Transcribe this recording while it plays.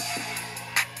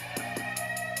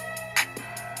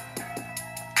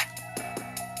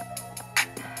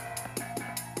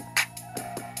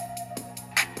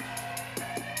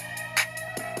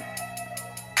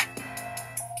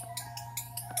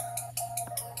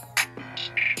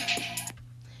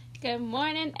Good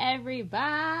morning,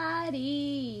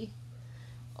 everybody.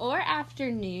 Or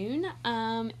afternoon.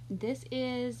 This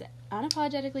is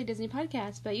Unapologetically Disney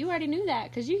Podcast, but you already knew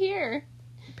that because you here.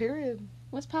 Period.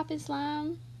 What's poppin'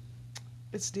 slime?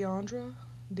 It's Deandra,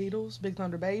 Deedles, Big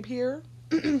Thunder Babe here.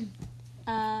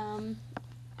 I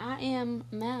am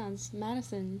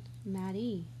Madison,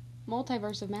 Maddie.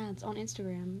 Multiverse of Mads on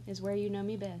Instagram is where you know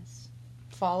me best.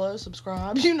 Follow,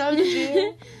 subscribe, you know the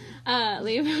deal.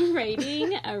 Leave a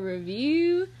rating, a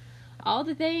review, all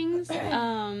the things.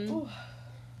 Yeah.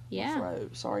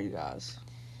 Throat. Sorry, you guys.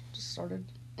 Just started.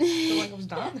 I feel like I was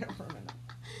dying there for a minute.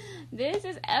 This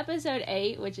is episode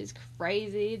 8, which is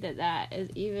crazy that is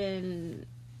even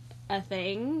a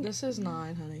thing. This is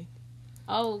 9, honey.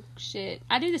 Oh, shit.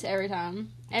 I do this every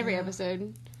time. Every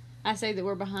episode. I say that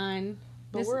we're behind.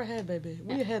 But we're ahead, baby.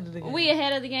 We ahead of the game. We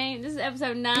ahead of the game. This is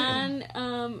episode 9.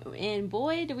 And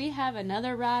boy, do we have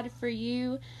another ride for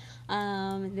you.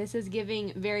 This is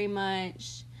giving very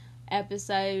much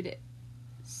episode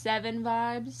 7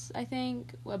 vibes, I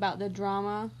think, about the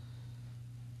drama.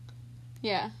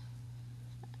 Yeah.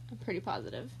 I'm pretty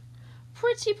positive.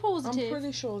 Pretty positive. I'm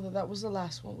pretty sure that was the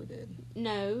last one we did.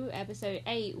 No, episode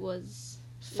 8 was...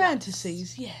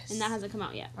 Fantasies, yes. And that hasn't come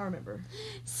out yet. I remember.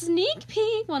 Sneak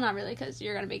peek. Well, not really, because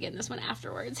you're going to be getting this one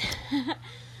afterwards.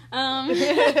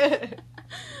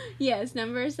 Yes,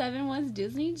 number 7 was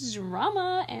Disney's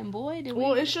drama, and boy, did we...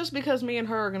 Well, it's just because me and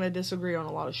her are going to disagree on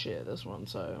a lot of shit, this one,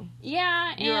 so...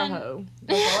 Yeah, You're a hoe.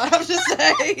 That's all I have to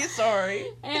say. Sorry.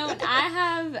 And I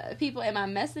have people in my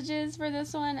messages for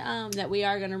this one that we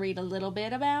are going to read a little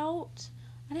bit about.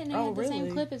 I didn't know you had the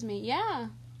same clip as me. Yeah.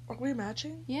 Are we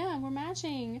matching? Yeah, we're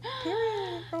matching.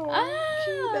 Period. Oh,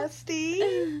 cute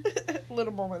bestie.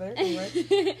 Little moment there. Anyway,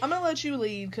 I'm going to let you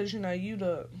lead because, you know,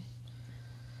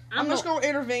 I'm just going to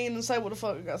intervene and say what the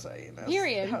fuck I got to say. And that's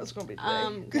period. How it's going to be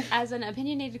today. As an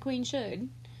opinionated queen should.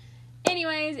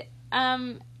 Anyways,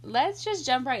 let's just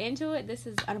jump right into it. This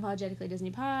is Unapologetically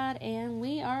Disney Pod, and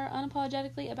we are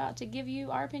unapologetically about to give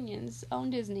you our opinions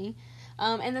on Disney.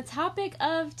 And the topic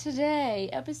of today,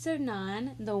 episode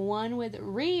 9, the one with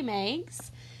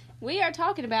remakes, we are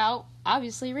talking about,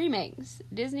 obviously, remakes.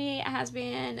 Disney has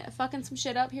been fucking some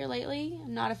shit up here lately.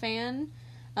 I'm not a fan.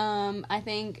 I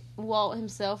think Walt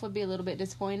himself would be a little bit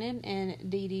disappointed, and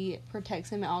Dee Dee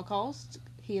protects him at all costs.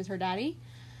 He is her daddy.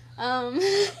 Why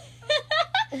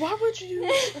would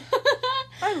you?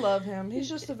 I love him. He's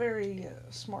just a very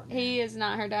smart man. He is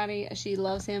not her daddy. She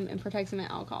loves him and protects him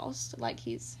at all costs. Like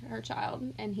he's her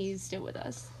child, and he's still with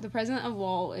us. The presence of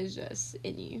Walt is just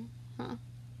in you, huh?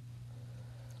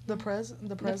 The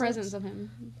presence of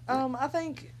him. I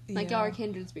think like y'all are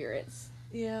kindred spirits.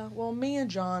 Yeah. Well, me and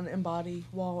John embody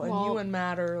Walt, and you and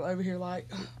Matt are over here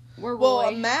like. We're Roy.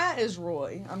 Well, Matt is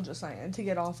Roy. I'm just saying to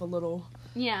get off a little.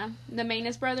 Yeah, the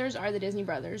Manus brothers are the Disney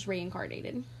brothers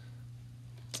reincarnated.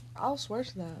 I'll swear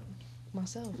to that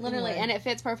myself. Literally, anyway. And it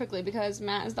fits perfectly because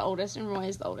Matt is the oldest and Roy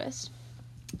is the oldest.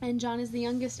 And John is the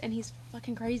youngest, and he's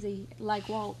fucking crazy, like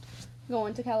Walt,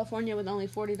 going to California with only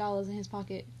 $40 in his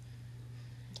pocket.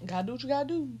 Gotta do what you gotta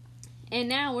do. And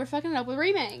now we're fucking it up with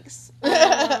remakes. We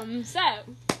have...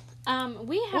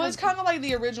 Well, it's kind of like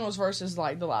the originals versus,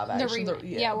 like, the live action.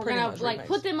 Yeah, we're gonna, like, remakes.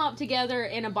 put them up together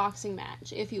in a boxing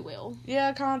match, if you will.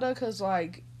 Yeah, kinda, because,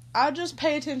 like, I just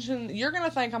pay attention. You're gonna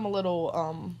think I'm a little,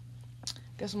 I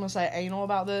guess I'm gonna say anal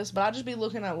about this, but I just be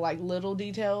looking at, like, little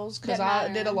details, because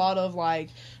I did a lot of,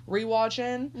 like,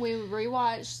 rewatching. We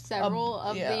rewatched several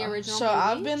of the original So movies.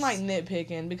 I've been, like,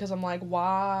 nitpicking, because I'm like,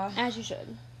 why? As you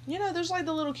should. You know, there's, like,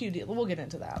 the little cute deal. We'll get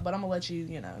into that, but I'm gonna let you,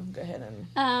 you know, go ahead and...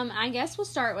 I guess we'll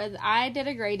start with, I did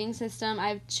a grading system.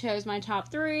 I chose my top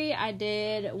 3. I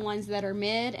did ones that are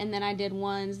mid, and then I did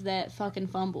ones that fucking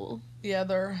fumble. Yeah,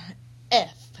 they're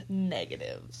F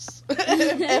negatives.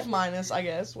 F minus, I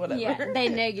guess, whatever. Yeah, they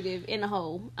negative in a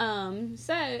hole. And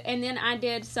then I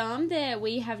did some that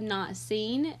we have not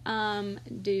seen,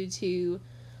 due to,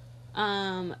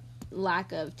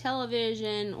 lack of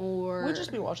television or... We'll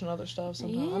just be watching other stuff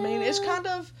sometimes. Yeah. I mean, it's kind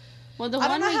of... Well, I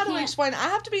don't know how to explain. I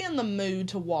have to be in the mood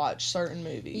to watch certain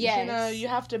movies. Yes. You know, you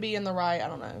have to be in the right... I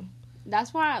don't know.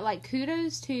 That's why, like,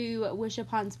 kudos to Wish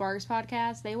Upon Sparks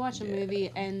podcast. They watch a movie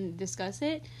and discuss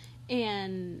it.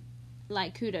 And,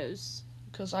 like, kudos.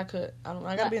 Because I don't know.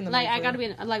 I gotta be in the mood. Like, I gotta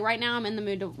be... Like, right now I'm in the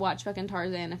mood to watch fucking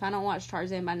Tarzan. If I don't watch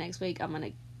Tarzan by next week, I'm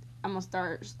gonna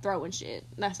start throwing shit.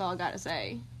 That's all I gotta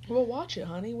say. Well, watch it,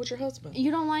 honey, with your husband.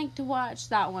 You don't like to watch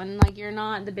that one. Like, you're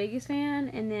not the biggest fan.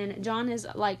 And then John is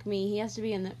like me. He has to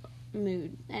be in the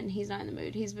mood. And he's not in the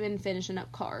mood. He's been finishing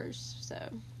up Cars. So,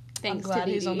 thanks to I'm glad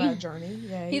Dee he's Dee. on that journey.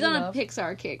 Yeah, he's on a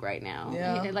Pixar kick right now.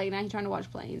 Yeah. Like, now he's trying to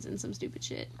watch planes and some stupid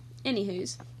shit.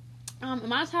 Anywho's.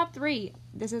 My top 3.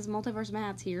 This is Multiverse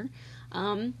Maths here.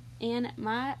 And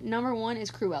my number 1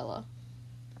 is Cruella.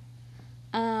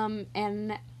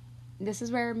 And this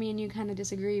is where me and you kind of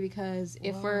disagree, because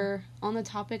if we're on the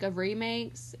topic of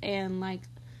remakes and like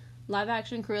live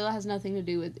action, Cruella has nothing to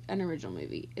do with an original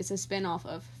movie. It's a spin-off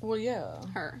of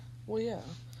her. Well, yeah.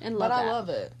 And I love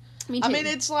it. Me too. I mean,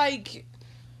 it's like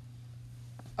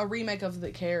a remake of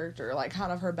the character, like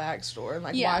kind of her backstory and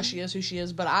like why she is who she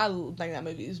is, but I think that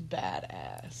movie is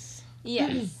badass.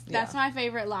 Yes. That's my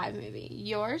favorite live movie.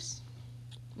 Yours?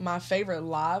 My favorite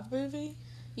live movie?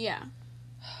 Yeah.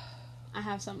 I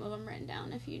have some of them written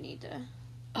down if you need to.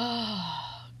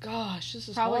 Oh, gosh, this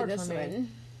is probably hard this for me.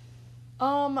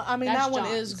 one. I mean, That's that one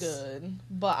John's. is good,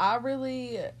 but I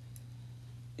really,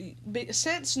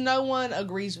 since no one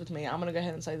agrees with me, I'm gonna go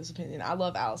ahead and say this opinion. I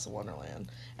love Alice in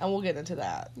Wonderland, and we'll get into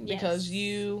that because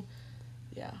to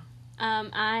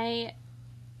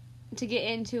get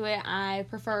into it, I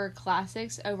prefer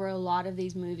classics over a lot of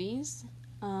these movies.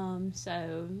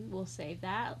 So we'll save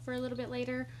that for a little bit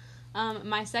later.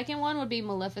 My second one would be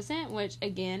Maleficent, which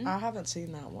again, I haven't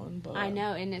seen that one, but I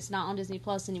know, and it's not on Disney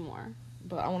Plus anymore.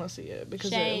 But I want to see it because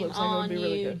Shame it looks like it would be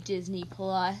really good. Disney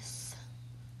Plus.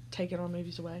 Taking our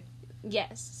movies away.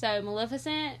 Yes. So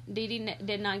Maleficent, Dee Dee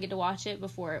did not get to watch it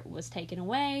before it was taken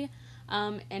away.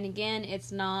 And again,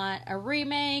 it's not a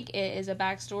remake. It is a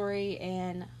backstory,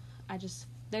 and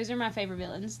those are my favorite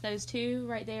villains. Those two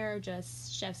right there are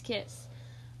just chef's kiss.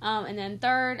 And then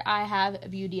third, I have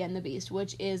Beauty and the Beast,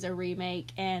 which is a remake,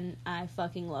 and I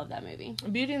fucking love that movie.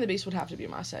 Beauty and the Beast would have to be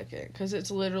my second, because it's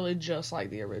literally just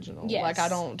like the original. Yes. Like, I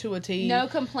don't, to a T. No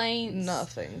complaints.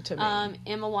 Nothing to me.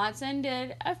 Emma Watson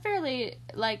did a fairly,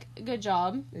 good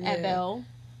job at Belle.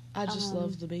 I just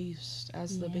love the Beast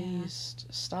as the Beast.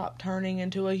 Stop turning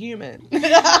into a human.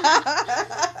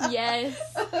 Yes.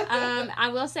 I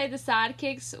will say the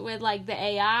sidekicks with, the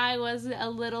AI was a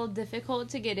little difficult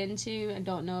to get into. I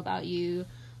don't know about you.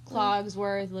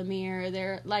 Clogsworth, Lemire,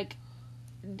 they're,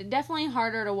 definitely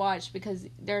harder to watch because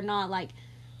they're not,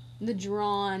 the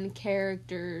drawn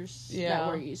characters that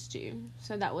we're used to.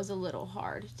 So that was a little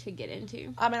hard to get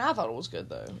into. I mean, I thought it was good,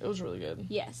 though. It was really good.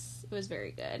 Yes, it was very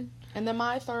good. And then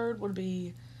my third would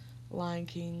be Lion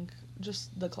King,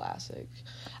 just the classic.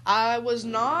 I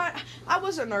wasn't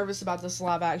nervous about this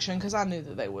live action because I knew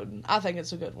that they would. I think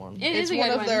it's a good one. It's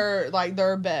one of their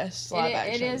best live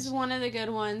actions. It is one of the good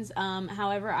ones.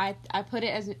 However, I put it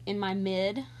as in my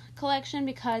mid collection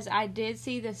because I did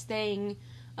see this thing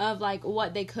of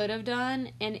what they could have done,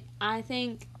 and I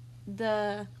think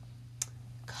the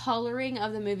coloring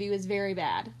of the movie was very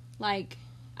bad. I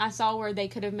saw where they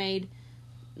could have made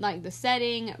the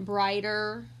setting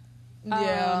brighter.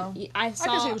 Yeah. I can see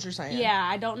what you're saying. Yeah,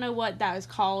 I don't know what that was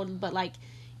called, but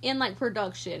in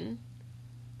production.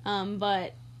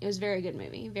 But it was a very good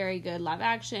movie. Very good live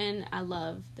action. I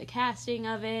love the casting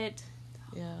of it.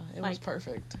 Yeah, it was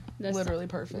perfect. Literally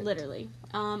perfect. Literally.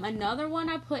 Another one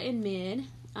I put in mid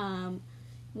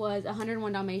was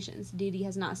 101 Dalmatians. Dee Dee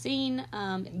has not seen.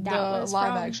 That was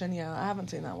live action, yeah. I haven't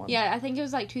seen that one. Yeah, I think it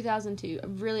was 2002.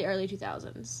 Really early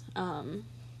 2000s.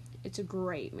 It's a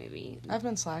great movie. I've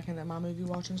been slacking at my movie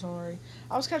watching, sorry.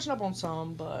 I was catching up on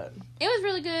some, but it was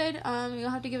really good. You'll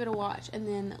have to give it a watch and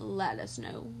then let us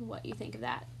know what you think of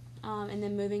that. And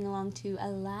then moving along to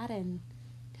Aladdin.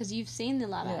 Because you've seen the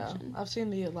live action. I've seen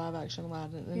the live action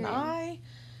Aladdin. And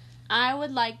I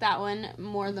would like that one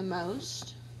more than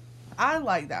most. I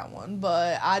like that one,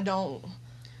 but I don't.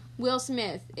 Will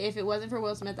Smith. If it wasn't for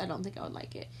Will Smith, I don't think I would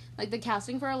like it. The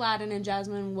casting for Aladdin and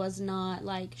Jasmine was not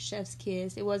chef's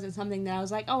kiss. It wasn't something that I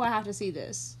was oh, I have to see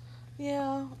this.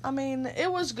 Yeah, I mean,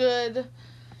 it was good.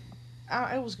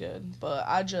 It was good, but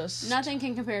I just... Nothing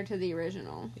can compare to the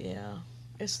original. Yeah.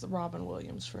 It's the Robin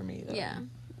Williams for me, though. Yeah.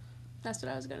 That's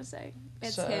what I was going to say.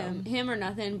 It's him. Him or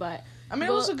nothing, but...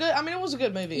 it was a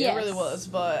good movie. Yes. It really was,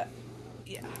 but...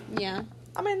 Yeah. Yeah.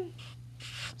 I mean...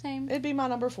 Same. It'd be my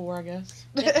number 4, I guess.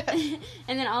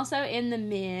 And then also in the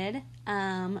mid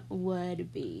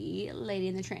would be Lady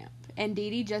and the Tramp. And Dee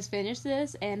Dee just finished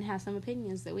this and has some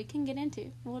opinions that we can get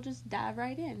into. We'll just dive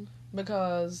right in.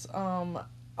 Because,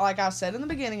 like I said in the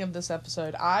beginning of this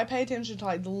episode, I pay attention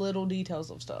to the little details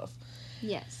of stuff.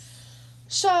 Yes.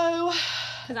 So...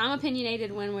 Because I'm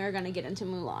opinionated when we're going to get into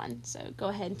Mulan. So go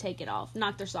ahead and take it off.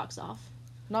 Knock their socks off.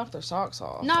 Knock their socks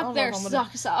off. Knock their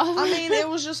socks off. I mean, it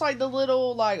was just the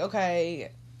little,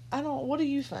 okay, what do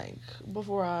you think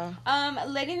before I...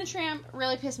 Lady and the Tramp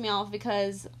really pissed me off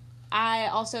because I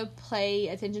also pay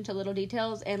attention to little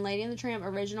details, and Lady and the Tramp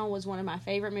original was one of my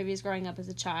favorite movies growing up as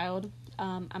a child.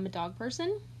 I'm a dog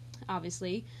person,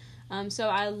 obviously. So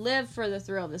I live for the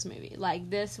thrill of this movie. Like,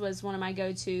 this was one of my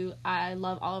go-to. I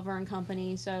love Oliver and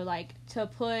Company. So, like, to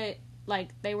put, like,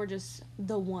 they were just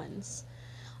the ones.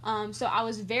 So I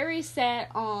was very set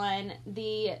on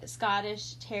the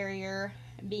Scottish Terrier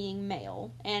being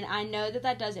male. And I know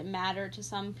that doesn't matter to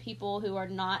some people who are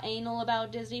not anal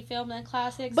about Disney film and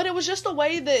classics. But it was just the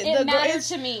way that... It mattered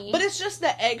to me. But it's just the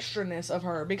extraness of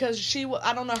her. Because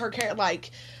I don't know, her character,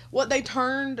 like... What they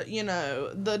turned, you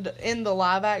know, in the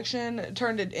live action,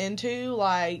 turned it into,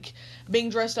 like, being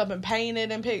dressed up and painted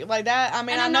and like that. I mean,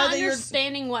 and I know not that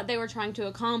understanding what they were trying to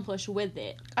accomplish with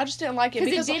it. I just didn't like it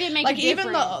because it didn't make like a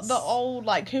even difference. the old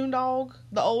like coon dog,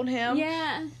 the old him,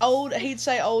 yeah, he'd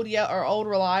say old or old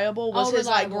reliable was old his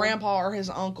reliable. like grandpa or his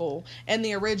uncle in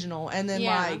the original, and then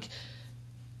yeah. like.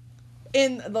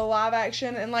 In the live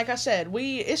action, and like I said,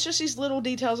 it's just these little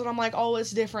details, and I'm like, oh,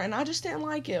 it's different, and I just didn't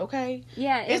like it. Okay,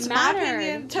 yeah, it's mattered. my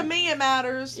opinion. To me, it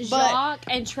matters. Jacques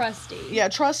and Trusty. Yeah,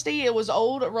 Trusty. It was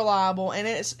old, reliable, and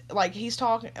it's like he's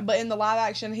talking, but in the live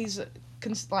action, he's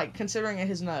considering it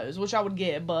his nose, which I would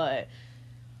get, but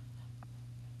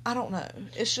I don't know.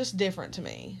 It's just different to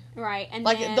me. Right, and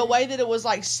like then, the way that it was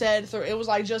like said through, it was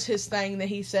like just his thing that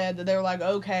he said that they were like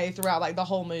okay throughout like the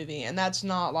whole movie, and that's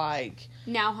not like.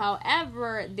 Now,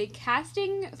 however, the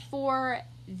casting for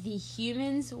the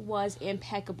humans was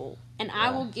impeccable, and yeah. I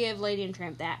will give Lady and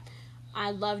Tramp that. I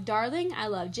love Darling, I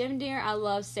love Jim Deere, I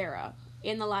love Sarah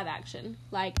in the live action.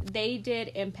 Like, they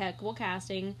did impeccable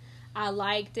casting. I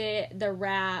liked it. The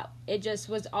rap, it just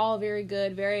was all very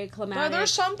good, very climatic.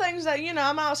 There's some things that, you know,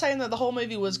 I'm not saying that the whole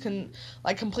movie was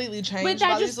completely changed. But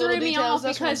that by just these little threw me details.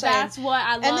 off because that's what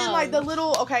I love. And then like the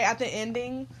little at the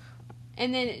ending.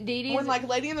 And then Dee Dee, when like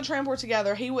Lady and the Tramp were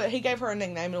together, he gave her a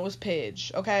nickname and it was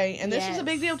Pidge. Okay, and this was a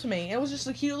big deal to me. It was just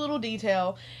a cute little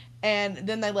detail, and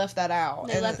then they left that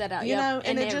out. You know,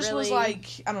 and it just really, was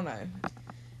like, I don't know.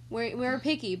 We're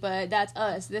picky, but that's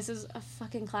us. This is a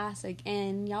fucking classic,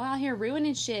 and y'all out here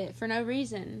ruining shit for no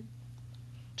reason.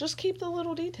 Just keep the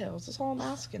little details. That's all I'm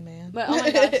asking, man. But oh my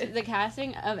gosh, the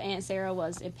casting of Aunt Sarah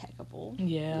was impeccable.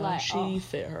 Yeah, like, she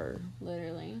fit her.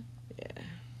 Literally. Yeah.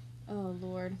 Oh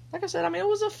Lord. Like I said, I mean, it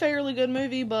was a fairly good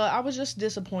movie, but I was just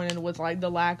disappointed with like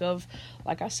the lack of,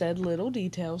 like I said, little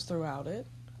details throughout it.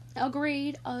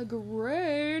 Agreed. And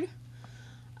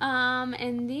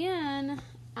then,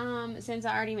 since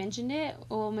I already mentioned it,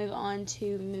 we'll move on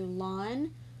to Mulan.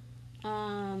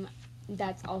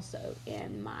 That's also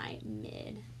in my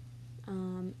mid.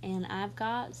 And I've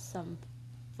got some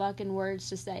fucking words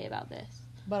to say about this.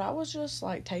 But I was just,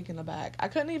 like, taken aback.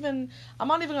 I'm not even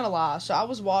gonna lie. So I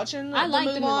was watching the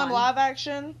Mulan live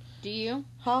action. Do you?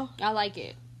 Huh? I like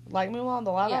it. Like Mulan, the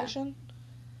live action?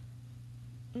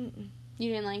 Mm-mm.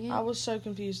 You didn't like it? I was so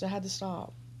confused. I had to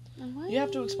stop. What? You have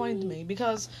to explain to me,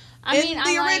 because the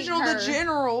original, like the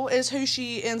general is who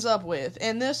she ends up with.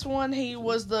 In this one, he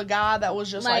was the guy that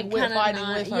was just fighting with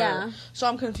her. Yeah. So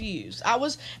I'm confused.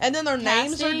 And then their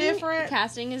names are different.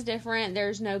 Casting is different.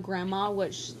 There's no grandma,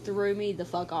 which threw me the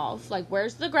fuck off. Like,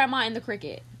 where's the grandma and the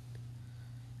cricket?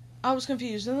 I was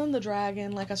confused. And then the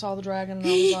dragon, like I saw the dragon and I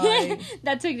was like...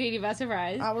 That took Dee Dee by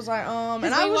surprise. I was like,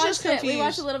 and I was just confused. We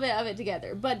watched a little bit of it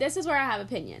together. But this is where I have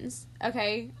opinions,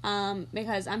 okay?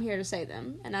 Because I'm here to say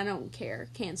them, and I don't care.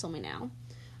 Cancel me now.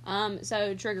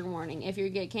 So, trigger warning. If you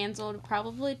get canceled,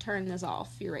 probably turn this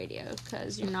off, your radio,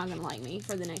 because you're not going to like me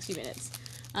for the next few minutes.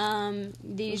 Dee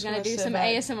Dee's going to do some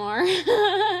ASMR.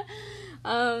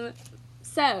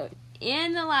 So,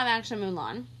 in the live-action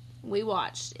Mulan... We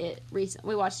watched it recently.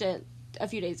 We watched it a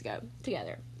few days ago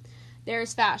together.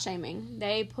 There's fat shaming.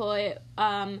 They put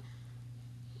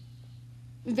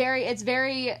it's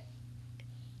very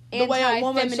the way a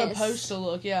woman's supposed to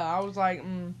look. Yeah, I was like,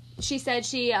 She said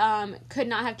she could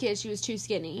not have kids. She was too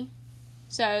skinny.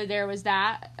 So there was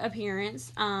that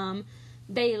appearance.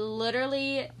 They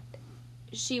literally,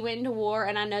 she went into war,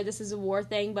 and I know this is a war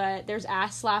thing, but there's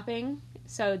ass slapping,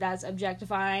 so that's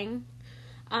objectifying.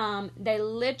 They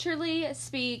literally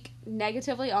speak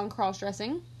negatively on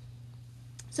cross-dressing.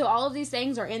 So all of these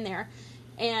things are in there.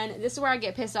 And this is where I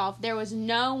get pissed off. There was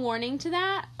no warning to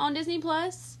that on Disney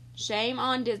Plus. Shame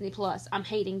on Disney Plus. I'm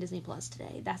hating Disney Plus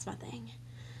today. That's my thing.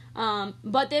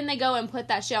 But then they go and put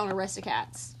that shit on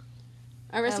Aristocats.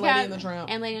 And Lady and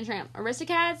the Tramp.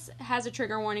 Aristocats has a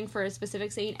trigger warning for a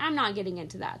specific scene. I'm not getting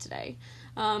into that today.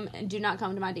 And do not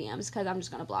come to my DMs, because I'm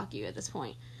just going to block you at this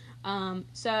point.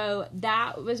 So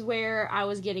that was where I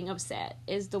was getting upset,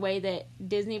 is the way that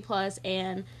Disney Plus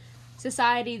and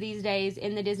society these days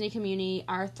in the Disney community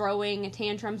are throwing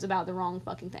tantrums about the wrong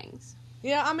fucking things.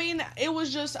 Yeah, I mean, it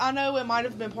was just, I know it might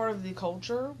have been part of the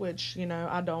culture, which, you know,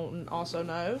 I don't also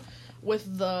know.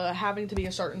 with the having to be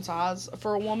a certain size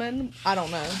for a woman. I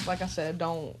don't know. Like I said,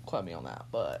 don't quote me on that.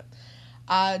 But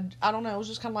I don't know. It was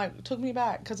just kind of like, took me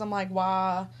back. Because I'm like,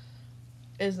 why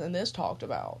isn't this talked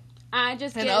about? I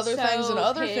just and get other so things in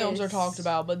other pissed. films are talked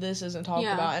about, but this isn't talked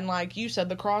about. And like you said,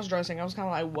 the cross dressing, I was kind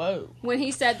of like, whoa. When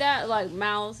he said that, like,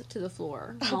 mouth to the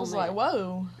floor. I was like,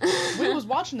 whoa. We was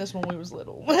watching this when we was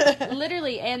little.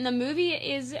 Literally, and the movie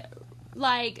is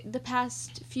like the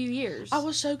past few years. I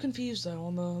was so confused though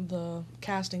on the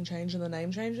casting change and the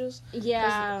name changes.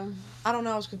 Yeah, I don't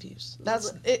know. I was confused.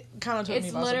 It kind of took me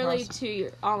by surprise. It's literally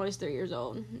almost 3 years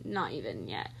old. Not even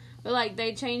yet. But, like,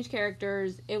 they changed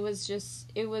characters. It was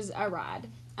a ride.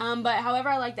 But, however,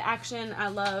 I like the action. I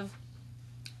love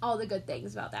all the good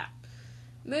things about that.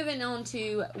 Moving on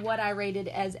to what I rated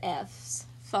as F's.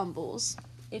 Fumbles,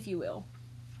 if you will.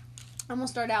 I'm going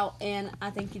to start out, and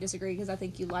I think you disagree, because I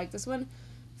think you like this one.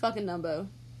 Fucking Dumbo.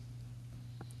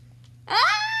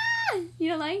 Ah!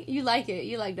 You like it.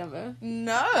 You like Dumbo.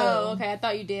 No. Oh, okay. I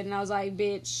thought you did, and I was like,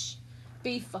 bitch,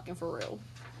 be fucking for real.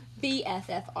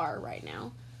 BFFR right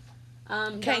now.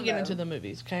 Can't get into the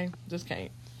movies, okay? Just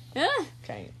can't.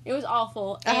 Can't. It was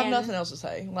awful. I have nothing else to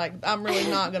say. Like, I'm really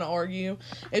not gonna argue.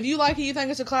 If you like it, you think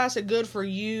it's a classic, good for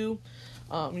you.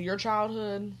 Your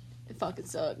childhood. It fucking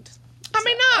sucked. I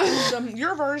mean, not.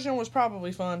 Your version was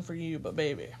probably fun for you, but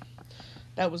baby,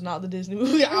 that was not the Disney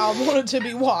movie I wanted to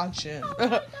be watching. Oh my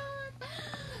God.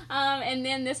 And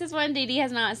then this is one Dee Dee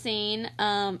has not seen.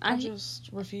 I just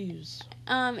refuse.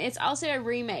 It's also a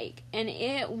remake, and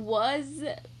it was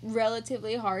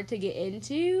relatively hard to get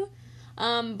into,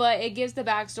 but it gives the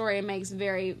backstory and makes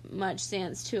very much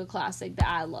sense to a classic that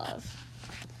I love,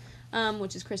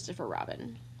 which is Christopher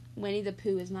Robin. Winnie the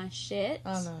Pooh is my shit.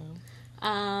 I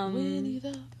know. Winnie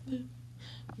the Pooh.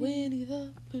 Winnie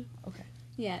the Pooh. Okay.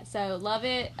 Yeah, so love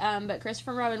it, but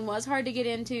Christopher Robin was hard to get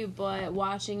into, but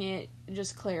watching it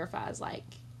just clarifies, like,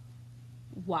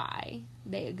 why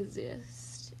they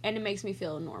exist. And it makes me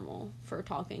feel normal for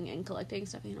talking and collecting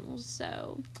stuffed animals,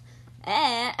 so...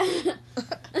 Anywho.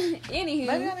 Maybe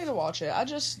I need to watch it.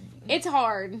 It's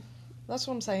hard. That's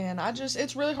what I'm saying.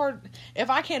 It's really hard. If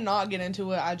I cannot get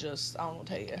into it, I don't want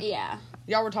to tell you. Yeah.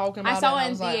 Y'all were talking about it. I saw it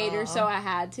in like, theater, so I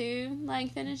had to,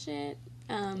 like, finish it.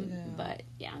 But,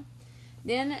 yeah.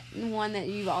 Then, one that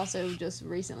you've also just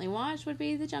recently watched would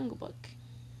be The Jungle Book.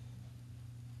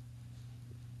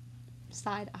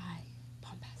 Side eye.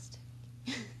 Bombastic.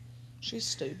 She's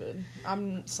stupid.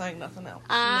 I'm saying nothing else.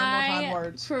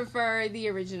 I prefer the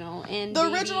original. And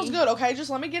the original's good. Okay,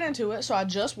 just let me get into it. So I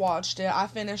just watched it. I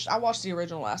watched the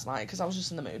original last night because I was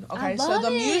just in the mood. Okay, so the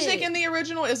music in the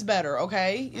original is better.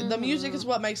 Okay, the music is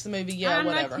what makes the movie. Yeah, I'm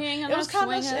whatever. It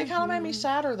kind of made me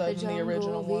sadder though than the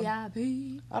original one.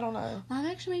 VIP. I don't know. That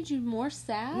actually made you more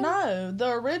sad. No,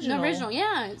 the original. The original,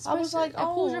 yeah. I was like, it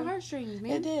pulls your heartstrings,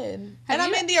 man. It did. I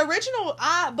mean, the original.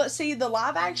 But see, the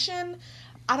live action.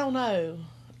 I don't know.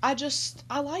 I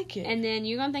like it. And then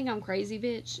you're going to think I'm crazy,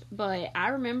 bitch, but I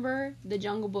remember The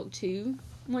Jungle Book 2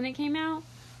 when it came out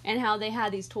and how they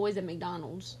had these toys at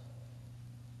McDonald's.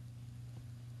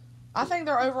 I think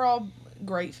they're overall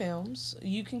great films.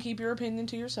 You can keep your opinion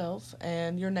to yourself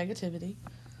and your negativity.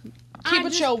 Keep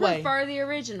it your way. I prefer the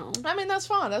original. I mean, that's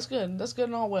fine. That's good. That's good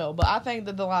and all well. But I think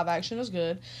that the live action is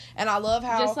good. And I love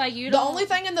how... Just like you the only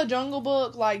thing in the Jungle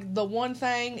Book, like, the one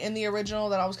thing in the original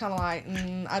that I was kind of like,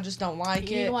 I just don't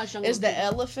like it, is the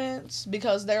elephants.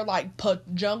 Because they're, like,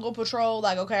 jungle patrol.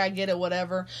 Like, okay, I get it,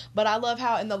 whatever. But I love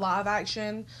how in the live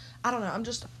action... I don't know. I'm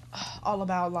just all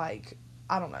about, like...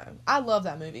 I don't know. I love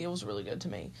that movie. It was really good to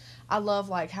me. I love,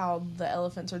 like, how the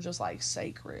elephants are just, like,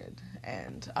 sacred.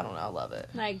 And, I don't know. I love it.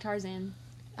 Like Tarzan.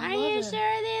 Are you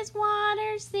sure this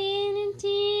water's sanitary?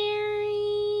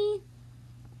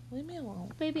 Leave me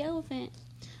alone. Baby elephant.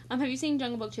 Have you seen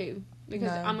Jungle Book 2? Because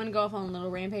No. I'm going to go off on a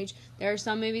little rampage. There are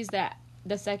some movies that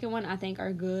the second one I think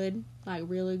are good. Like,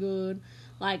 really good.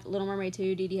 Like, Little Mermaid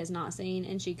 2, Dee Dee has not seen,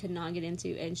 and she could not get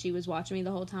into, and she was watching me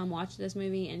the whole time watch this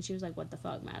movie, and she was like, what the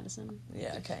fuck, Madison?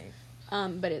 Yeah, okay.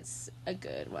 But it's a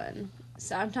good one.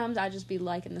 Sometimes I just be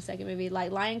liking the second movie.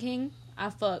 Like, Lion King, I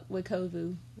fuck with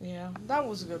Kovu. Yeah, that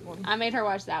was a good one. I made her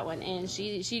watch that one, and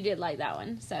she did like that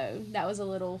one. So, that was a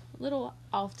little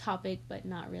off topic, but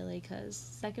not really, because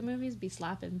second movies be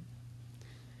slapping.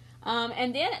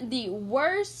 And then the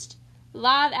worst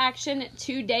live action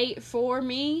to date for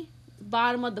me,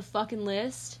 bottom of the fucking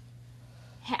list.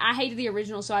 I hated the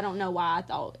original, so I don't know why I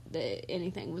thought that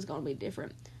anything was going to be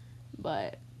different.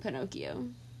 But Pinocchio.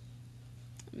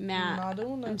 Matt. Not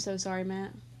doing that. I'm so sorry, Matt.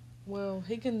 Well,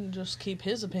 he can just keep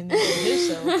his opinion to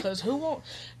himself, because who won't...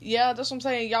 Yeah, that's what I'm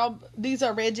saying. Y'all, these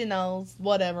originals,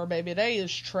 whatever, baby, they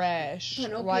is trash.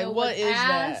 Pinocchio like, what is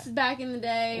ass that? Back in the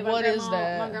day. What is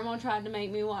that? My grandma tried to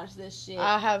make me watch this shit.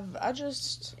 Okay,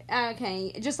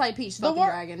 just like Peach fucking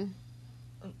Dragon.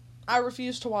 I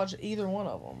refuse to watch either one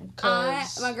of them.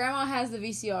 My grandma has the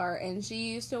VCR, and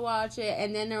she used to watch it,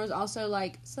 and then there was also,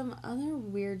 like, some other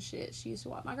weird shit she used to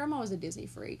watch. My grandma was a Disney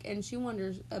freak, and she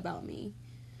wonders about me.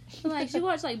 Like, she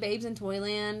watched, like, Babes in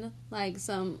Toyland, like,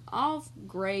 some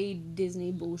off-grade Disney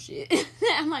bullshit.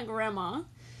 I'm like, Grandma.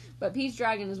 But Peach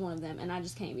Dragon is one of them, and I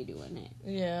just can't be doing it.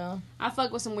 Yeah. I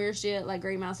fuck with some weird shit, like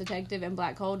Great Mouse Detective and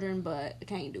Black Cauldron, but I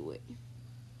can't do it.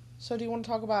 So, do you want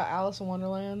to talk about Alice in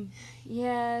Wonderland?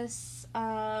 Yes.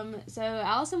 So,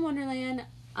 Alice in Wonderland,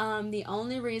 the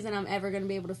only reason I'm ever going to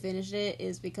be able to finish it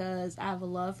is because I have a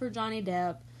love for Johnny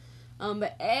Depp.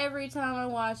 But every time I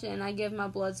watch it and I give my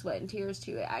blood, sweat, and tears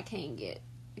to it, I can't get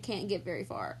very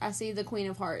far. I see the Queen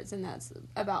of Hearts, and that's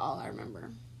about all I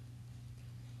remember.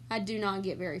 I do not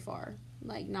get very far.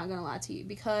 Like, not gonna lie to you.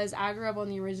 Because I grew up on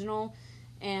the original,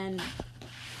 and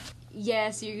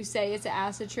yes, you say it's an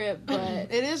acid trip, but...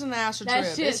 It is an acid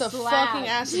trip. It's a slaps. fucking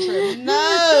acid trip.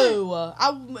 No!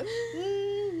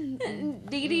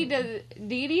 Dee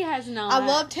Dee has not. I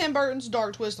love Tim Burton's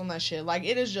dark twist on that shit. Like,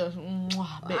 it is just,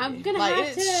 baby. I'm gonna like,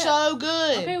 have it's so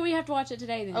good. Okay, we have to watch it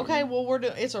today then. Okay, well,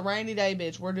 it's a rainy day,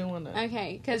 bitch. We're doing it.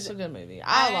 Okay, because it's a good movie.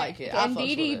 I like it. And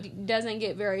Dee Dee doesn't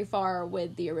get very far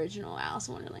with the original Alice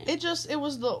in Wonderland. It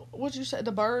was what you said,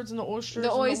 the birds and the oysters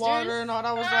and the water and all.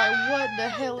 I was like, what the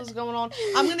hell is going on?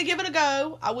 I'm gonna give it a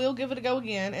go. I will give it a go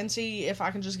again and see if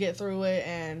I can just get through it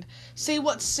and see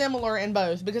what's similar in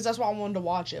both, because that's why I wanted to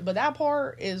watch it. But that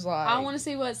part is like, I want to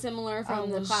see what's similar from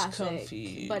the classic,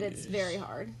 confused. But it's very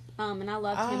hard. And I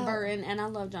love Tim Burton and I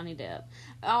love Johnny Depp.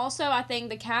 Also, I think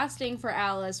the casting for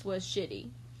Alice was shitty.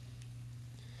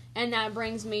 And that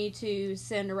brings me to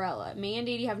Cinderella. Me and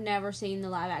Dee Dee have never seen the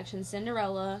live action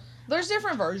Cinderella. There's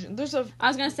different versions. I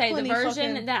was gonna say the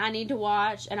version that I need to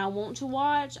watch and I want to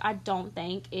watch, I don't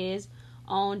think is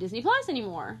on Disney Plus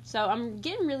anymore. So I'm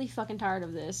getting really fucking tired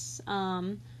of this.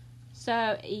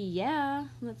 So yeah,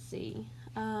 let's see.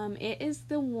 It is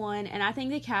the one, and I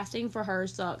think the casting for her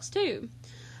sucks too.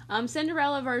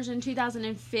 Cinderella version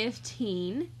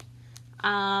 2015.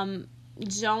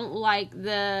 Don't like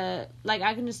I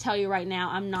can just tell you right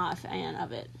now, I'm not a fan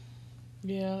of it.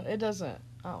 Yeah, it doesn't.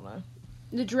 I don't know.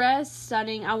 The dress,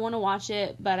 stunning. I want to watch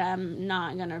it, but I'm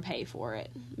not gonna pay for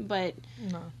it. But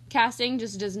no. Casting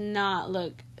just does not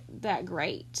look that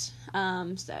great.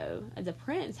 So the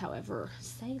prince, however,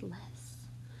 say less.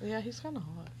 Yeah, he's kind of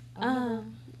hot.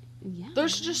 Yeah.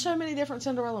 There's just so many different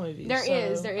Cinderella movies. There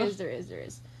is.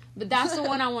 But that's the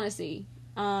one I want to see.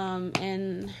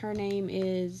 And her name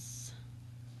is...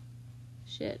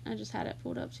 Shit, I just had it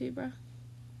pulled up too, bruh.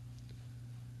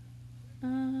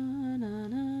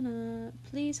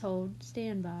 Please hold.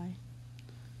 Stand by.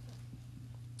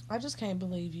 I just can't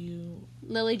believe you.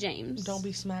 Lily James. Don't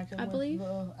be smacking with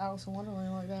Alice in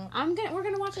Wonderland like that. We're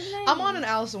gonna watch it today. I'm on an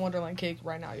Alice in Wonderland kick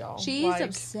right now, y'all. She's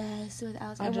obsessed with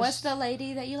Alice. And what's the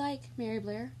lady that you like? Mary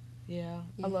Blair? Yeah.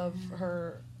 I love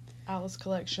her Alice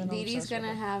collection. Dee Dee's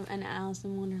gonna have an Alice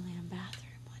in Wonderland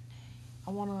bathroom one day.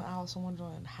 I want an Alice in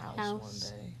Wonderland house one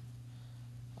day.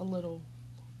 A little.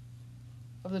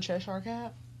 Of the Cheshire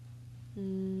Cat?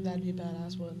 That'd be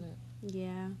badass, wouldn't it?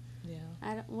 Yeah.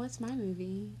 Yeah. What's my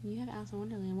movie? You have Alice in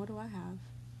Wonderland. What do I have?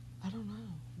 I don't know.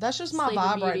 That's just my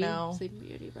vibe right now. Sleeping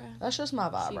Beauty, bro. That's just my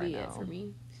vibe right now. It for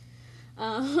me.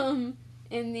 And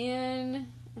then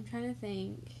I'm trying to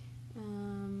think.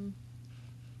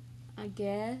 I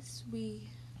guess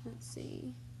let's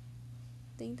see.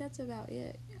 I think that's about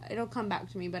it. It'll come back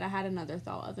to me, but I had another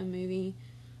thought of a movie.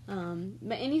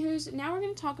 But anywho's, now we're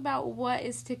going to talk about what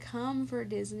is to come for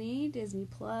Disney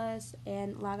Plus,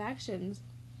 and live actions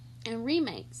and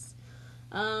remakes.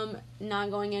 Not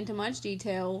going into much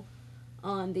detail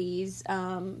on these.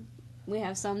 We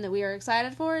have some that we are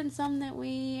excited for and some that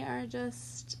we are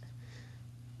just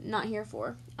not here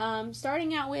for.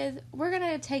 Starting out with, we're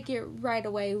going to take it right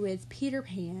away with Peter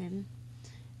Pan.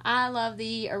 I love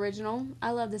the original.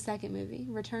 I love the second movie.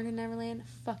 Return to Neverland,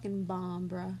 fucking bomb,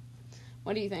 bruh.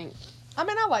 What do you think? I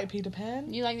mean, I like Peter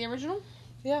Pan. You like the original?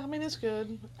 Yeah, I mean, it's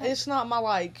good. It's not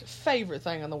my, favorite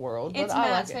thing in the world. But it's I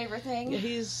Matt's like it. favorite thing.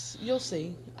 You'll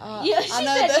see. I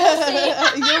know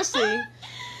that. You'll see.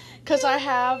 Because I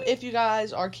have, if you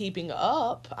guys are keeping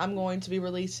up, I'm going to be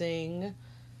releasing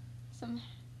some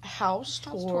house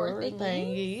tour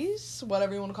thingies,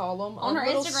 whatever you want to call them, on her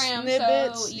Instagram.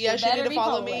 Snippets. So you need to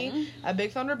follow me at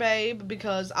Big Thunder Babe,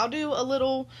 because I'll do a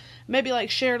little maybe, like,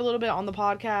 share it a little bit on the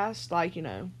podcast. Like, you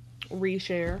know,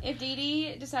 reshare. If Dee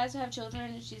Dee decides to have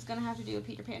children, she's going to have to do a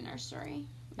Peter Pan nurse story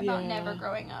about never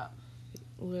growing up.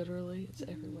 Literally, it's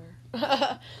everywhere.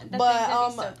 But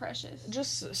so precious.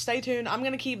 Just stay tuned. I'm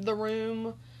going to keep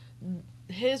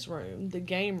his room, the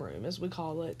game room, as we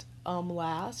call it,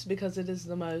 last, because it is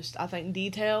the most, I think,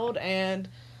 detailed, and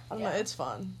I don't know, it's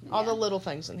fun. All the little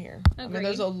things in here. Agreed. I mean,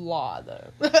 there's a lot,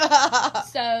 though.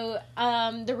 So,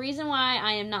 the reason why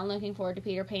I am not looking forward to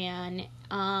Peter Pan,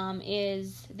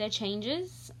 is the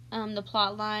changes, the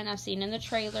plot line I've seen in the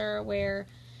trailer, where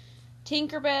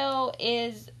Tinkerbell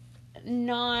is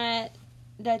not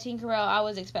the Tinkerbell I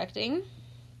was expecting.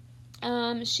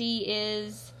 She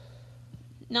is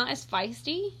not as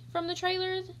feisty from the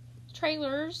trailers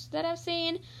that I've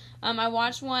seen. I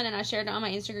watched one and I shared it on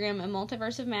my Instagram, A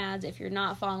Multiverse of Mads, if you're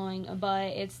not following, but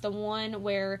it's the one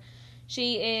where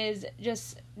she is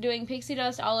just doing pixie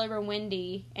dust all over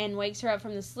Wendy and wakes her up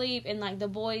from the sleep, and, like, the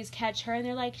boys catch her and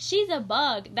they're like, she's a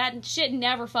bug. That shit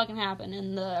never fucking happened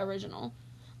in the original.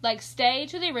 Like, stay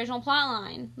to the original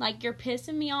plotline. Like, you're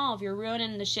pissing me off. You're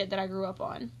ruining the shit that I grew up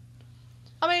on.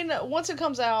 I mean, once it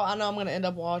comes out, I know I'm going to end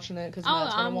up watching it, because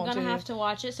I'm going to have to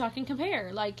watch it so I can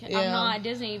compare. Like, I'm not a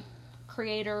Disney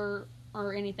creator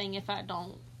or anything if I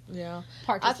don't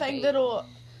participate. I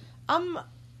think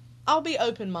I'll be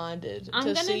open-minded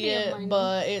to see it,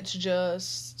 but it's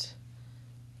just,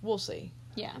 we'll see.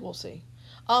 Yeah. We'll see.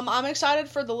 I'm excited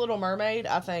for The Little Mermaid.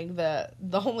 I think that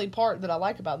the only part that I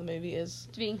like about the movie is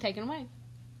it's being taken away.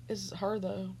 Is her,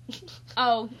 though.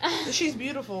 Oh. She's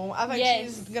beautiful. I think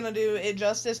she's gonna do it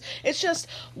justice. It's just,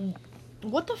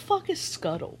 what the fuck is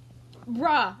Scuttle?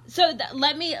 Bruh. So,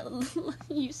 let me...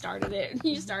 You started it,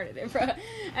 bruh.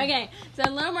 Okay.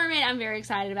 So, Little Mermaid, I'm very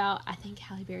excited about. I think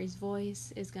Halle Berry's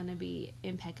voice is gonna be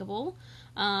impeccable.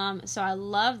 So, I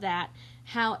love that.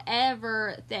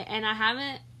 However,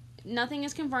 nothing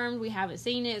is confirmed. We haven't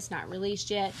seen it. It's not released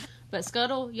yet. But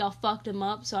Scuttle, y'all fucked him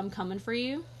up, so I'm coming for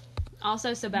you.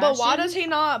 Also, Sebastian. But why does he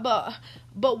not?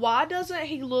 But why doesn't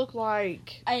he look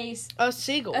like a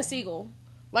seagull? A seagull.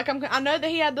 Like, I know that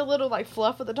he had the little, like,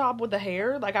 fluff at the top with the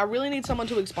hair. Like, I really need someone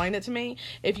to explain it to me,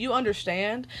 if you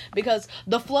understand. Because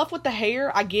the fluff with the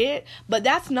hair, I get, but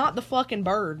that's not the fucking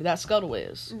bird that Scuttle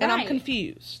is. Right. And I'm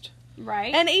confused.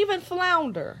 Right. And even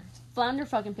Flounder. Flounder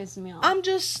fucking pissing me off. I'm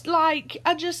just, like,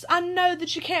 I know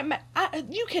that you can't,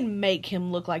 you can make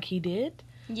him look like he did.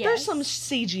 Yes. There's some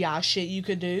CGI shit you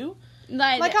could do.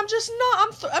 Like, I'm just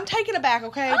not, I'm taking it back,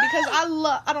 okay? Because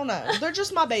I don't know. They're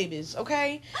just my babies,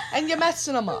 okay? And you're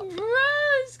messing them up. Bro,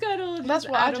 Scuttle That's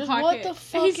why out of pocket. What the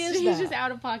fuck is that? He's just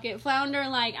out of pocket. Flounder,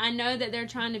 like, I know that they're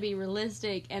trying to be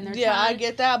realistic, and I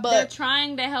get that, but they're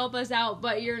trying to help us out,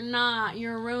 but you're not.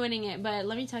 You're ruining it. But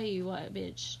let me tell you what,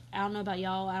 bitch. I don't know about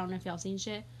y'all. I don't know if y'all seen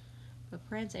shit, but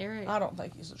Prince Eric. I don't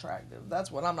think he's attractive. That's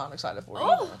what I'm not excited for.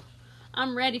 Oh. Either.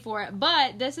 I'm ready for it,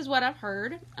 but this is what I've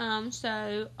heard.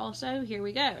 So also here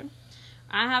we go.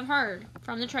 I have heard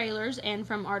from the trailers and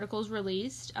from articles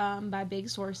released by big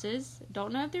sources.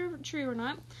 Don't know if they're true or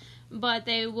not, but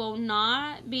they will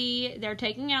not be. They're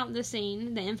taking out the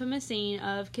scene, the infamous scene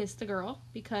of Kiss the Girl,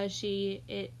 because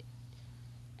it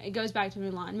goes back to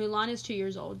Mulan. Mulan is 2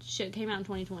 years old. Shit came out in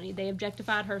 2020. They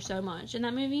objectified her so much in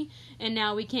that movie, and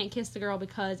now we can't kiss the girl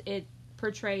because it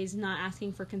portrays not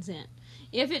asking for consent.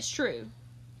 If it's true.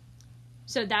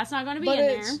 So that's not going to be in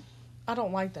there. I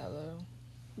don't like that, though.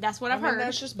 That's what I've heard.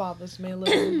 That just bothers me a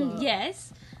little bit.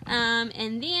 Yes.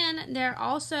 And then they're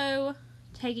also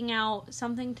taking out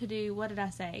something to do, what did I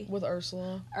say? With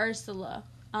Ursula.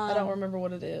 I don't remember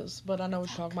what it is, but I know what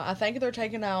you're talking about. I think they're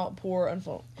taking out Poor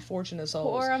Unfortunate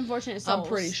Souls. Poor Unfortunate Souls. I'm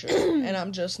pretty sure. And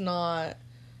I'm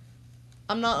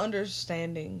not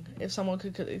understanding. If someone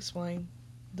could explain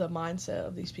the mindset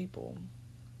of these people.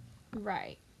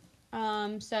 Right.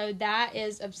 So that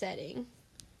is upsetting.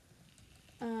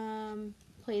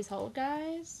 Please hold,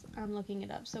 guys. I'm looking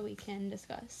it up so we can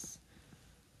discuss.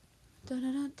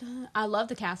 Da-da-da-da. I love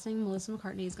the casting. Melissa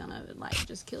McCartney is gonna, like,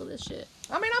 just kill this shit.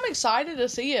 I mean, I'm excited to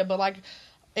see it, but, like,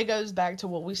 it goes back to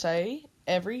what we say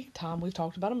every time we've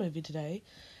talked about a movie today.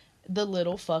 The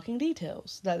little fucking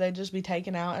details that they just be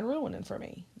taking out and ruining for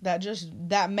me.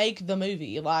 That make the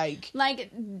movie, like,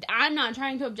 I'm not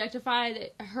trying to objectify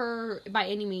her by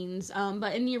any means,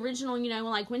 but in the original, you know,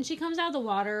 like, when she comes out of the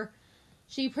water,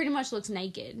 she pretty much looks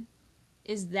naked.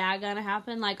 Is that gonna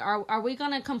happen? Like, are we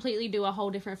gonna completely do a whole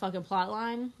different fucking plot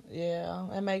line? Yeah,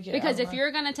 and make it, because if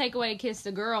you're gonna take away Kiss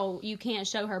the Girl, you can't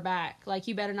show her back. Like,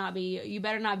 you better not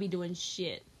be doing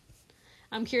shit.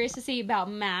 I'm curious to see about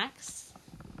Max,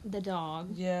 the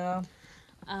dog. Yeah.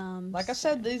 Like I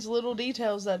said, these little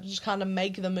details that just kind of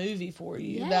make the movie for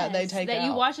you, that they take that out.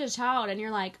 you watch as a child and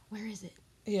you're like, where is it?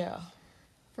 Yeah.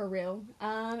 For real.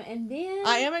 And then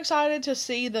I am excited to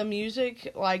see the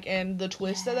music, like, and the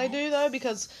twist that they do, though,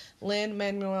 because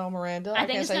Lin-Manuel Miranda, I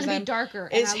think it's going to be darker,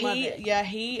 and I love it. Yeah,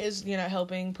 he is,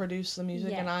 helping produce the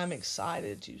music, and I'm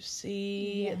excited to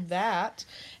see that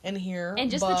and hear. And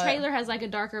just the trailer has, like, a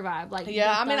darker vibe. Like,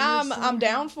 yeah, I mean, I'm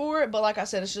down for it, but like I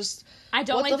said, it's just, I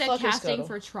don't like the casting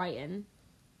for Triton.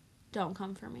 Don't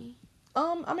come for me.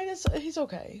 I mean, he's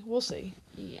okay. We'll see.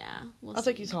 Yeah, I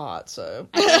think he's hot, so.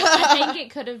 I think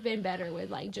it could have been better with,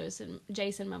 like, Jason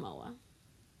Momoa.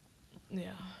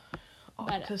 Yeah.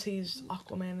 Because he's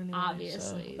Aquaman anyway.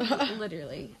 Obviously. So.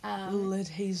 Literally.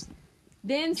 He's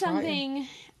then something,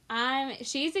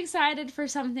 she's excited for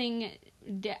something,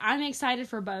 I'm excited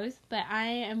for both, but I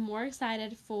am more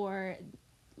excited for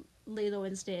Lilo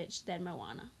and Stitch than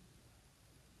Moana.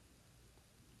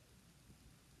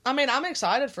 I mean, I'm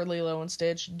excited for Lilo and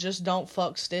Stitch. Just don't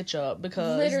fuck Stitch up,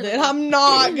 because then I'm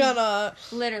not gonna.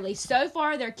 Literally, so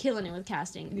far they're killing it with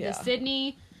casting. Yeah. The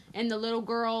Sydney and the little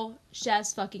girl,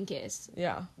 chef's fucking kiss.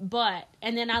 Yeah.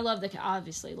 And then I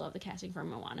obviously love the casting for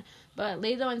Moana. But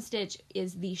Lilo and Stitch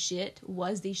is the shit,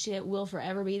 was the shit, will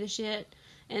forever be the shit.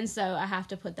 And so I have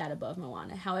to put that above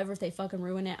Moana. However, if they fucking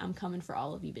ruin it, I'm coming for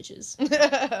all of you bitches.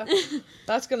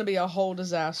 That's going to be a whole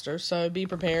disaster, so be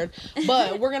prepared.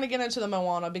 But we're going to get into the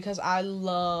Moana, because I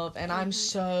love, and I'm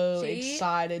so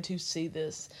excited to see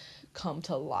this come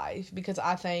to life, because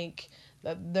I think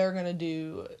that they're going to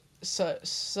do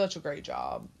such a great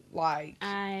job. Like,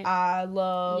 I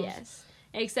love... Yes.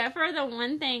 Except for the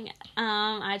one thing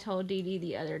I told Dee Dee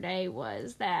the other day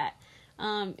was that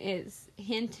it's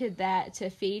hinted that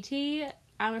Tafiti,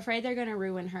 I'm afraid they're going to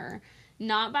ruin her.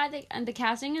 Not by the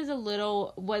casting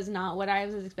was not what I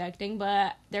was expecting,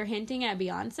 but they're hinting at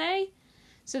Beyonce.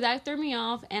 So that threw me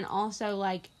off, and also,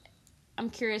 like, I'm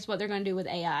curious what they're going to do with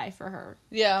AI for her.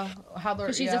 Yeah, how they're...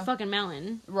 Because she's a fucking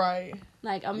mountain. Right.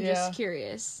 Like, I'm just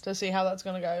curious. To see how that's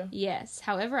going to go. Yes.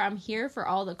 However, I'm here for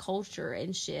all the culture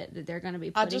and shit that they're going to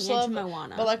be putting into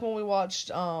Moana. But, like, when we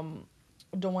watched...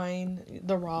 Dwayne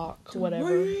The Rock,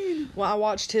 whatever. Well, I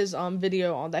watched his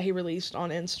video that he released on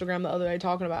Instagram the other day,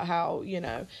 talking about how,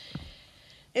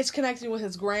 it's connecting with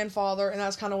his grandfather, and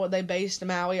that's kind of what they based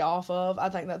Maui off of. I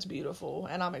think that's beautiful,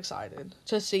 and I'm excited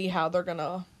to see how they're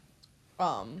gonna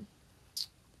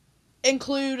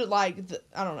include, like,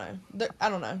 I don't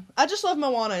know. I just love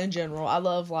Moana in general. I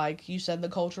love, like you said, the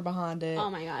culture behind it. Oh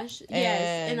my gosh,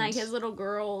 yes, and like his little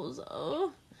girls.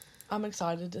 Oh, I'm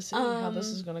excited to see how this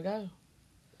is gonna go.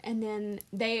 And then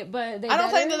I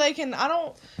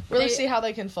don't really see how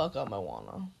they can fuck up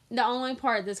Moana. The only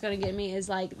part that's going to get me is,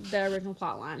 like, the original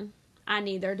plot line. I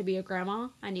need there to be a grandma.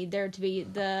 I need there to be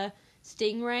the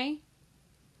stingray.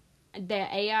 The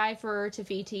AI for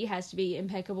Tafiti has to be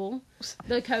impeccable.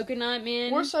 The coconut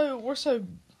men. We're so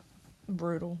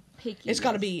brutal. Picky. It's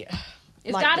got to be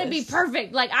It's got to be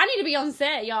perfect. Like, I need to be on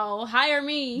set, y'all. Hire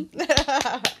me.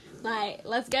 Like,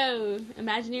 let's go.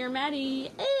 Imagineer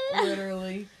Maddie.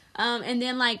 Literally. And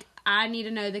then, like, I need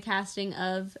to know the casting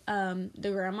of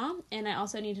the grandma, and I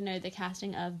also need to know the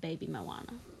casting of baby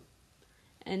Moana.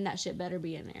 And that shit better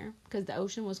be in there, because the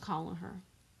ocean was calling her.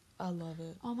 I love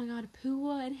it. Oh my god,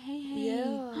 Pua and Hey Hey.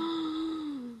 Yeah.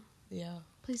 Yeah.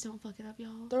 Please don't fuck it up,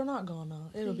 y'all. They're not gonna.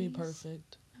 It'll be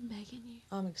perfect. I'm begging you.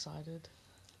 I'm excited.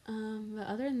 But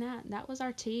other than that, that was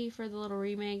our tea for the little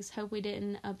remakes. Hope we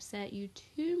didn't upset you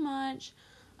too much.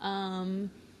 And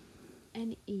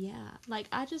yeah, like,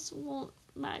 I just want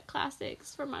my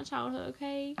classics from my childhood,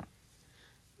 okay?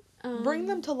 Bring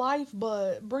them to life,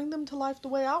 but bring them to life the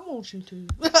way I want you to.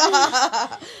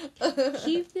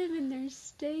 Keep them in their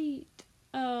state.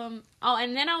 And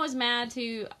then I was mad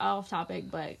off topic,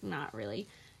 but not really.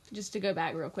 Just to go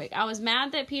back real quick. I was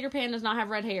mad that Peter Pan does not have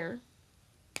red hair.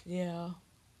 Yeah.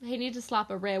 He needs to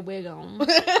slap a red wig on.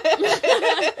 Fix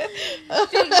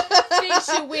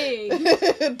your wig.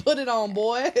 Put it on,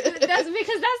 boy. That's because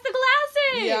that's the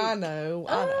classic. Yeah, I know.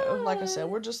 Like I said,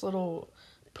 we're just little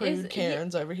prude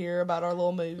Karens over here about our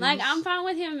little movies. Like, I'm fine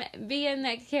with him being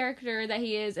that character that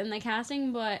he is in the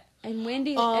casting, and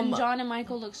Wendy and John and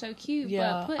Michael look so cute.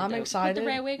 Yeah, but I'm excited. Put the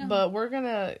red wig on. But we're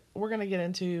gonna get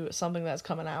into something that's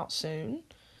coming out soon.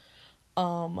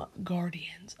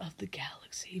 Guardians of the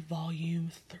Galaxy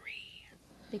Volume 3.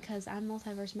 Because I'm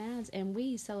Multiverse Mads, and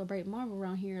we celebrate Marvel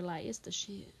around here like it's the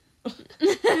shit.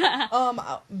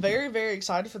 Very, very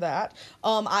excited for that.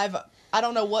 I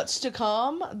don't know what's to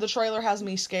come. The trailer has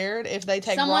me scared. If they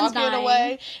take Rocket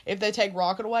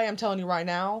away, I'm telling you right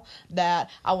now that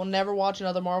I will never watch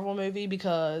another Marvel movie,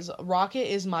 because Rocket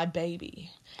is my baby.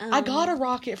 I got a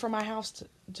rocket for my house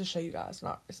to show you guys.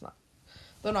 It's not.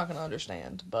 They're not going to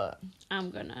understand, but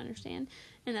I'm going to understand,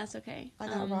 and that's okay. I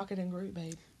got Rocket and Groot,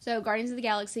 babe. So, Guardians of the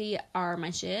Galaxy are my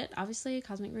shit. Obviously,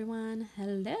 Cosmic Rewind.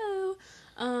 Hello.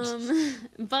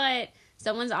 But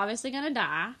someone's obviously going to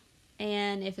die,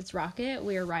 and if it's Rocket,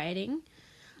 we're rioting.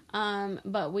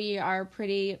 But we are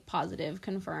pretty positive,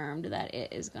 confirmed, that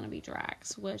it is going to be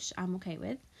Drax, which I'm okay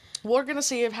with. We're going to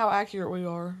see how accurate we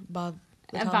are by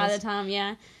the time,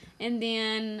 yeah. And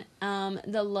then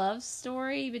the love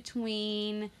story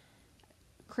between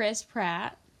Chris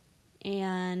Pratt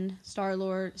and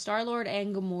Star-Lord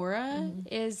and Gamora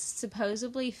is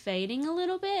supposedly fading a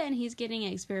little bit, and he's getting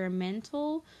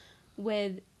experimental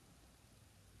with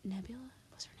Nebula.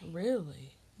 What's her name?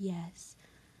 Really? Yes.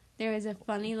 There is a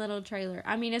funny little trailer.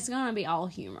 I mean, it's going to be all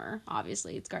humor.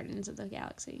 Obviously, it's Guardians of the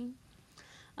Galaxy.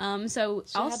 So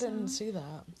I didn't see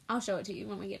that. I'll show it to you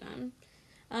when we get done.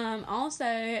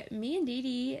 Also, me and Dee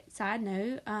Dee, side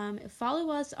note,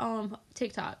 follow us on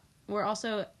TikTok. We're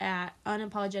also at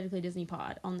Unapologetically Disney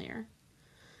Pod on there.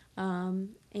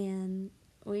 And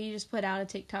we just put out a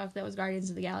TikTok that was Guardians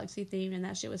of the Galaxy themed, and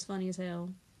that shit was funny as hell.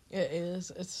 It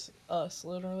is. It's us,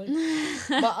 literally.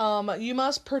 But you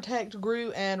must protect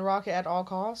Groot and Rocket at all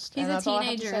costs. He's a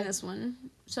teenager in this one,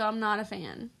 so I'm not a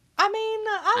fan. I mean,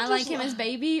 I like him as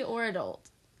baby or adult.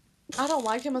 I don't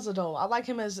like him as adult. I like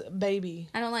him as baby.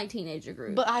 I don't like teenager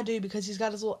Groot. But I do, because he's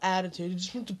got his little attitude. He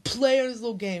just wants to play on his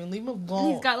little game and leave him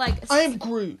alone. He's got I am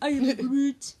Groot. I am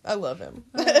Groot. I love him.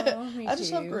 Oh, me I just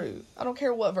too. love Groot. I don't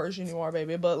care what version you are,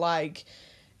 baby. But, like...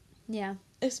 Yeah.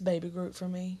 It's baby Groot for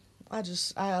me.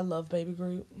 I love baby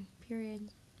Groot. Period.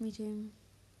 Me too.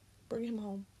 Bring him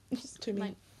home. To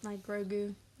me. Like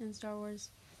Grogu in Star Wars.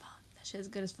 Fuck, that shit is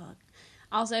good as fuck.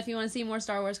 Also, if you want to see more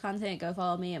Star Wars content, go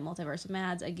follow me at Multiverse of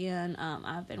Mads. Again,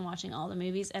 I've been watching all the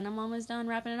movies, and I'm almost done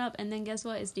wrapping it up. And then guess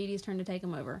what? It's Dee Dee's turn to take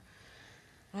them over.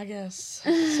 I guess. So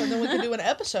then we can do an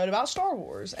episode about Star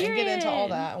Wars and get into all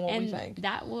that and what we think.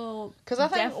 That will because I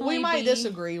think we might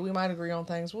disagree. We might agree on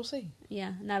things. We'll see.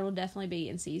 Yeah, and that will definitely be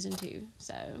in season 2.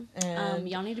 So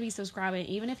y'all need to be subscribing.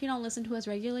 Even if you don't listen to us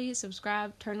regularly,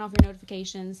 subscribe, turn off your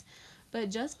notifications. But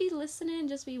just be listening,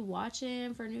 just be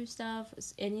watching for new stuff.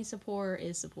 Any support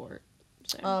is support.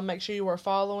 So. Make sure you are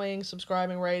following,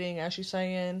 subscribing, rating, as she's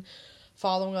saying.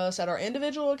 Following us at our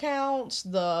individual accounts,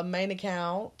 the main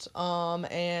account,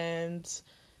 and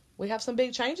we have some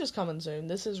big changes coming soon.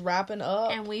 This is wrapping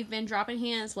up. And we've been dropping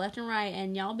hints left and right,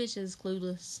 and y'all bitches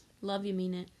clueless. Love you,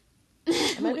 mean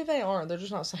it. Maybe they aren't. They're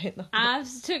just not saying nothing. I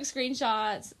took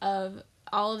screenshots of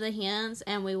all of the hints,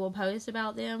 and we will post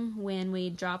about them when we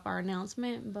drop our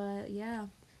announcement, but yeah.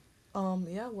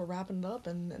 Yeah, we're wrapping it up,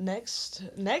 and next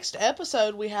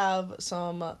episode we have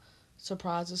some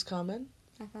surprises coming.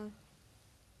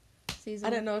 Season.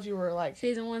 I didn't know if you were like...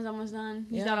 Season 1's almost done.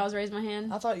 You thought I was raising my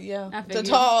hand? I thought, yeah. I to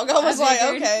talk. I was like,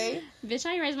 okay. Bitch,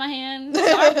 I ain't raised my hand.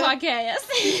 It's our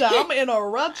podcast. So I'm going to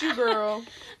interrupt you, girl.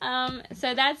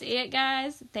 So that's it,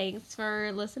 guys. Thanks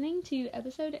for listening to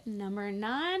episode number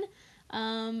 9.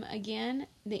 Again,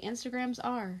 the Instagrams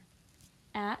are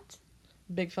at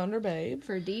Big Thunder Babe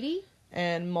for Dee Dee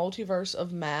and Multiverse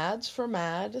of Mads for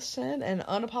Madison and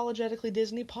Unapologetically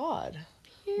Disney Pod.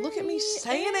 Look at me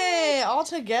saying it all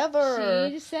together.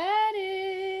 She said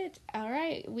it. All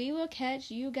right, we will catch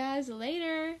you guys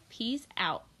later. Peace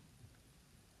out.